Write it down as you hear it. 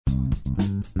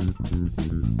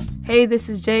Hey, this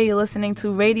is Jay. You're listening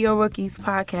to Radio Rookies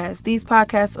podcast. These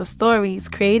podcasts are stories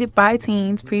created by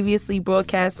teens previously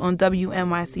broadcast on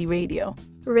WNYC Radio.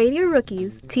 Radio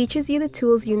Rookies teaches you the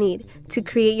tools you need to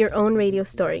create your own radio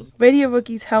story. Radio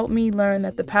Rookies helped me learn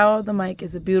that the power of the mic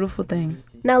is a beautiful thing.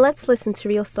 Now let's listen to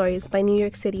real stories by New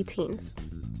York City teens.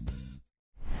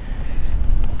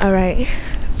 All right,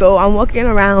 so I'm walking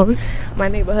around my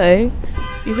neighborhood.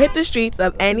 You hit the streets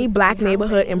of any black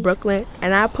neighborhood in Brooklyn,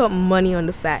 and I put money on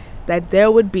the fact that there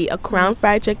would be a Crown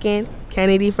Fried Chicken,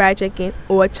 Kennedy Fried Chicken,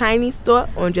 or a Chinese store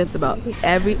on just about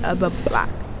every other block.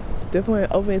 This one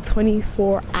open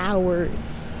 24 hours.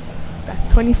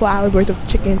 That's 24 hours worth of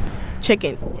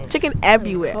chicken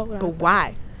everywhere. But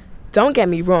why? Don't get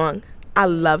me wrong, I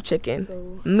love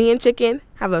chicken. Me and chicken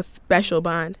have a special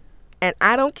bond. And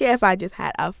I don't care if I just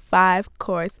had a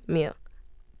 5-course meal.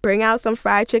 Bring out some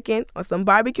fried chicken or some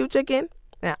barbecue chicken,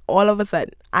 and all of a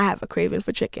sudden, I have a craving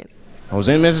for chicken. I was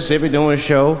in Mississippi doing a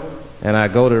show, and I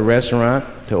go to the restaurant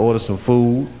to order some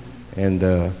food, and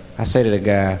I say to the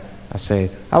guy, I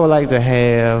say, I would like to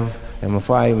have, and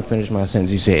before I even finish my sentence,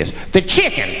 he says, the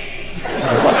chicken!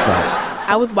 What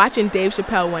the? I was watching Dave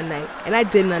Chappelle one night, and I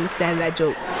didn't understand that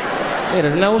joke.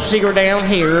 There's no secret down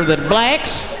here that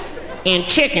blacks and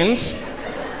chickens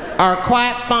are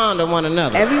quite fond of one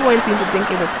another. Everyone seemed to think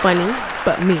it was funny,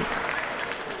 but me.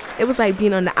 It was like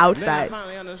being on the outside.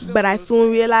 But I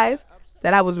soon realized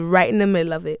that I was right in the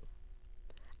middle of it.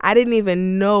 I didn't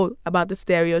even know about the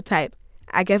stereotype.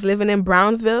 I guess living in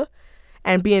Brownsville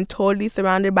and being totally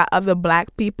surrounded by other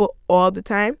black people all the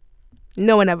time,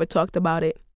 no one ever talked about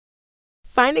it.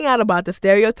 Finding out about the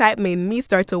stereotype made me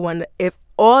start to wonder if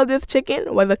all this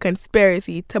chicken was a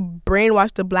conspiracy to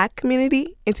brainwash the black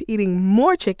community into eating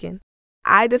more chicken.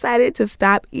 I decided to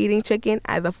stop eating chicken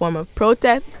as a form of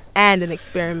protest and an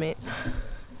experiment.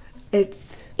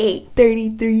 It's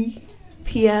 8:33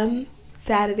 p.m.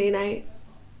 Saturday night.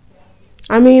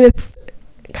 I mean, it's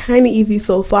kind of easy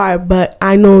so far, but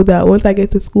I know that once I get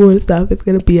to school and stuff, it's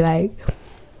going to be like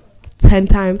 10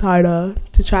 times harder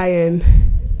to try and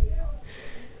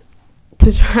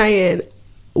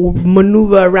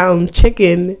maneuver around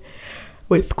chicken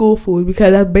with school food,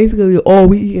 because that's basically all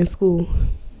we eat in school.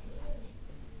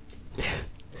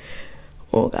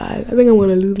 Oh God, I think I'm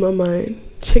gonna lose my mind.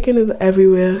 Chicken is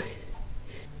everywhere.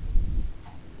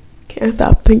 Can't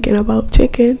stop thinking about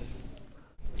chicken.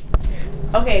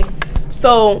 Okay,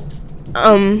 so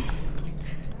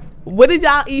what did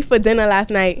y'all eat for dinner last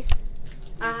night?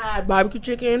 I had barbecue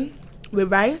chicken with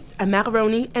rice and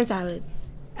macaroni and salad.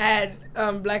 I had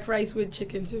black rice with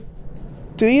chicken too.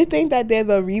 Do you think that there's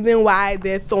a reason why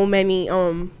there's so many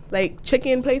like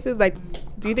chicken places? Like,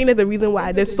 do you think there's a reason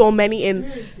why there's so many in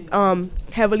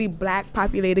heavily black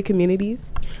populated communities?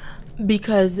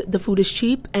 Because the food is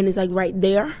cheap and it's like right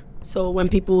there. So when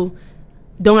people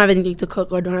don't have anything to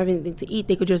cook or don't have anything to eat,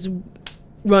 they could just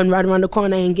run right around the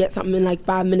corner and get something in like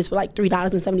 5 minutes for like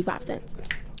 $3.75.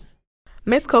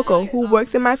 Miss Coco, who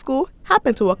works in my school,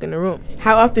 happened to walk in the room.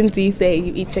 How often do you say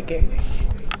you eat chicken?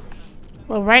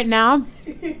 Well, right now,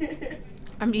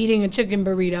 I'm eating a chicken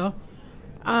burrito.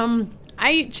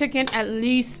 I eat chicken at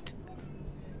least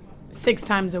 6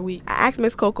 times a week. I asked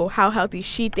Miss Coco how healthy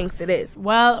she thinks it is.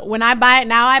 Well, when I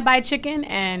buy chicken,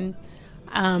 and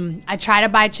I try to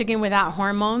buy chicken without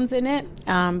hormones in it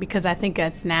because I think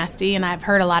it's nasty, and I've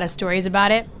heard a lot of stories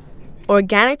about it.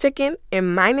 Organic chicken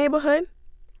in my neighborhood?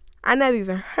 I never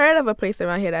even heard of a place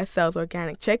around here that sells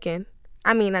organic chicken.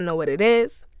 I mean, I know what it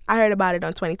is. I heard about it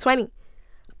on 2020.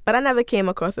 But I never came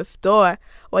across a store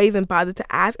or even bothered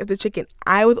to ask if the chicken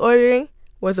I was ordering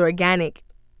was organic.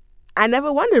 I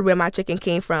never wondered where my chicken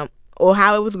came from or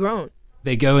how it was grown.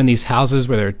 They go in these houses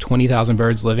where there are 20,000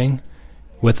 birds living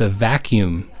with a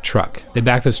vacuum truck. They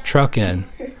back this truck in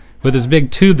with this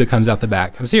big tube that comes out the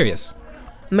back. I'm serious.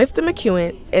 Mr.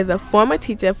 McEwen is a former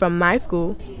teacher from my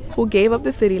school who gave up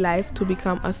the city life to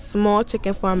become a small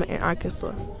chicken farmer in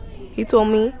Arkansas. He told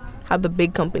me how the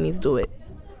big companies do it.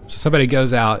 So somebody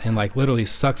goes out and like literally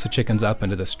sucks the chickens up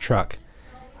into this truck.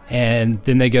 And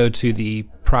then they go to the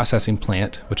processing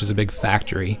plant, which is a big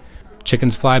factory.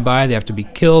 Chickens fly by, they have to be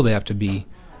killed,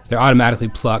 they're automatically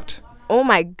plucked. Oh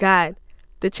my God.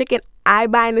 The chicken I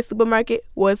buy in the supermarket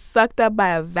was sucked up by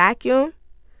a vacuum?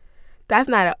 That's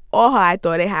not at all how I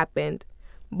thought it happened.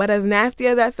 But as nasty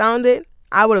as that sounded,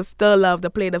 I would have still loved a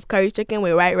plate of curry chicken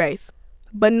with white rice.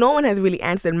 But no one has really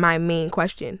answered my main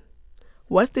question.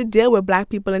 What's the deal with black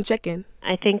people and chicken?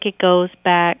 I think it goes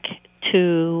back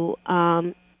to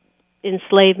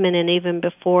enslavement and even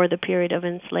before the period of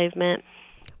enslavement.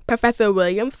 Professor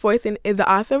William Forson is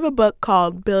the author of a book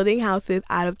called Building Houses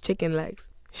Out of Chicken Legs.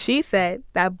 She said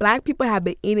that black people have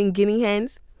been eating guinea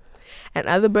hens and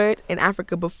other birds in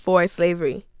Africa before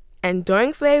slavery. And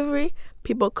during slavery,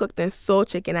 people cooked and sold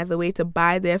chicken as a way to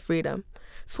buy their freedom.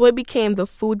 So it became the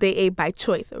food they ate by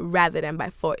choice rather than by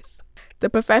force. The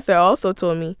professor also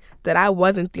told me that I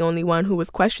wasn't the only one who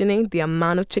was questioning the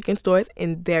amount of chicken stores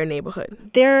in their neighborhood.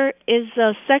 There is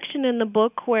a section in the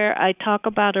book where I talk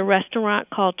about a restaurant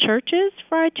called Church's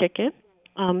Fried Chicken.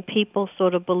 People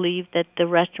sort of believe that the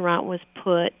restaurant was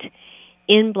put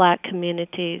in black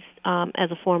communities as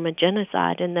a form of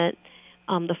genocide, and that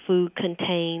the food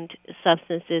contained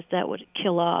substances that would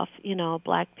kill off,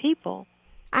 black people.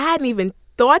 I hadn't even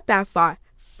thought that far.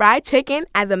 Fried chicken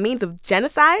as a means of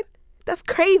genocide? That's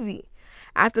crazy.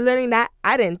 After learning that,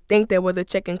 I didn't think there was a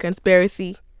chicken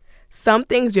conspiracy. Some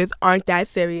things just aren't that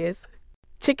serious.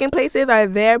 Chicken places are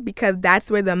there because that's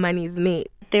where the money's made.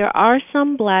 There are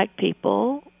some black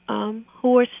people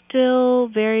who are still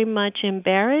very much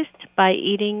embarrassed by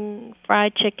eating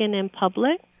fried chicken in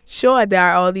public. Sure, there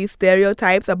are all these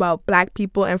stereotypes about black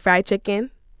people and fried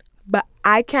chicken, but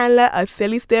I can't let a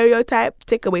silly stereotype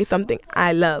take away something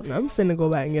I love. I'm finna go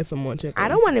back and get some more chicken. I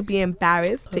don't want to be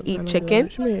embarrassed to eat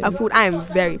chicken, a food I am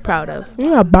very proud of.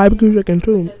 You got barbecue chicken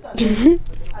too.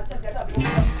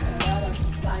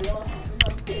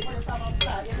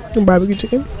 Barbecue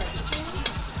chicken?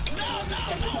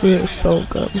 Yeah, it's so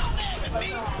good.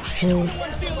 Man,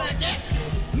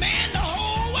 the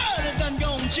whole world has done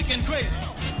gone chicken crazy.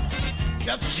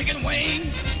 Got chicken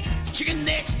wings, chicken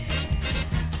necks,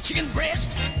 chicken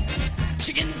breast,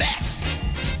 chicken backs,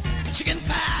 chicken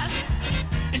thighs,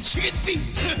 and chicken feet.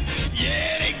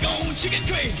 Yeah, they gone chicken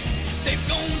crazy. They've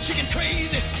gone chicken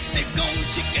crazy. They've gone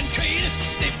chicken crazy.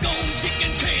 They've gone chicken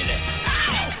crazy.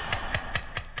 Ow!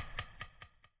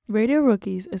 Radio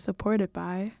Rookies is supported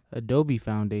by Adobe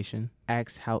Foundation,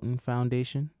 Axe Houghton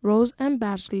Foundation, Rose M.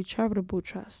 Batchley Charitable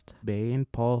Trust, Bay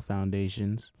and Paul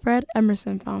Foundations, Fred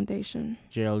Emerson Foundation,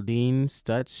 Geraldine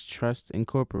Stutz Trust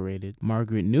Incorporated,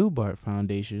 Margaret Newbart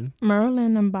Foundation,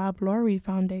 Marilyn and Bob Laurie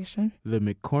Foundation, the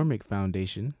McCormick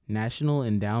Foundation, National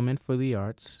Endowment for the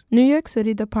Arts, New York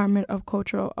City Department of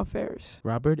Cultural Affairs,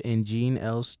 Robert and Jean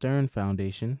L. Stern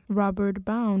Foundation, Robert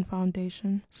Bound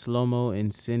Foundation, Slomo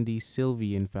and Cindy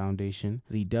Sylvian Foundation,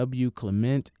 the W.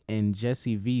 Clement and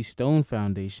Jesse V. Stone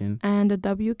Foundation, and the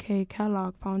W.K.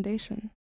 Kellogg Foundation.